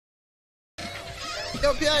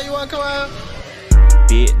Yo, Pierre, you wanna come out?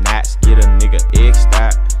 Big knots, get a nigga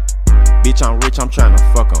X-Dot. Bitch, I'm rich, I'm tryna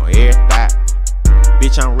fuck on every thought.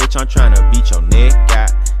 Bitch, I'm rich, I'm tryna beat your neck out.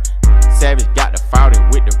 Savage got the 40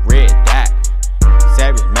 with the red dot.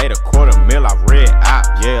 Savage made $250,000, I read out.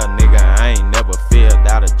 Yeah, nigga, I ain't never filled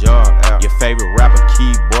out a job out. Your favorite rapper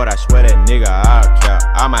keyboard, I swear that nigga all cap.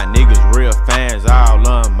 All my niggas real fans, all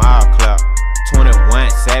of them all clap. 21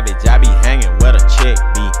 Savage, I be hanging where the check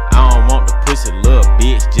be. I don't want the pussy, little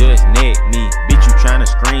bitch, just neck me. Bitch, you tryna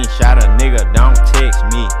screenshot a nigga, don't text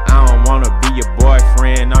me. I don't wanna be your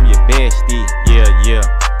boyfriend, I'm your bestie. Yeah, yeah,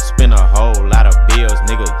 spend a whole lot of bills,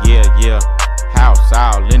 nigga, yeah, yeah. House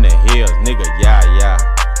all in the hills, nigga, yeah, yeah.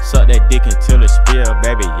 Suck that dick until it spill,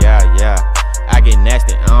 baby, yeah, yeah. I get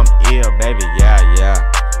nasty, I'm ill, baby, yeah, yeah.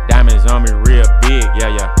 Diamonds on me real big,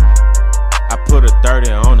 yeah, yeah. I put a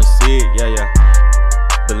 30 on the SIG, yeah, yeah.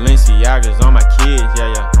 Balenciagas on my kids,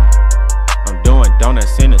 yeah, yeah. I'm doing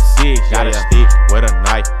donuts in the SIG, yeah, yeah. Stick with a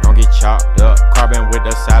knife, don't get chopped up. Carbon with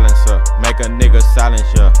the silencer, make a nigga silence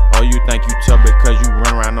ya. Oh, you think you tough because you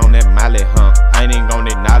run around on that Molly, huh? I ain't even gon'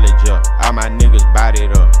 acknowledge ya. All my niggas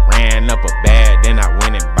bodied up, ran up a bag, then I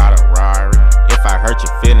went and bought a Rari. If I hurt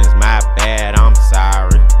your feelings, my bad, I'm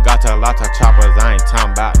sorry. Got a lot of choppers, I ain't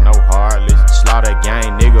talking about no Harleys. Slaughter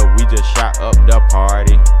gang, nigga, we just shot up the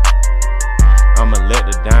party. I'ma let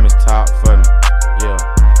the diamonds talk for me, yeah.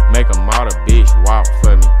 Make them all the bitch walk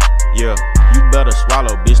for me, yeah. You better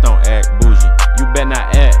swallow, bitch, don't act bougie. You better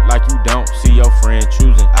not act like you don't see your friend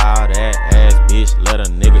choosing. All that ass, bitch, let a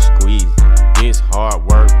nigga squeeze it. This hard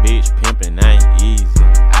work, bitch, pimpin' ain't easy.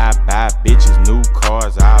 I buy bitches new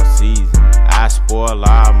cars all season. I spoil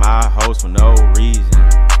all my hoes for no reason.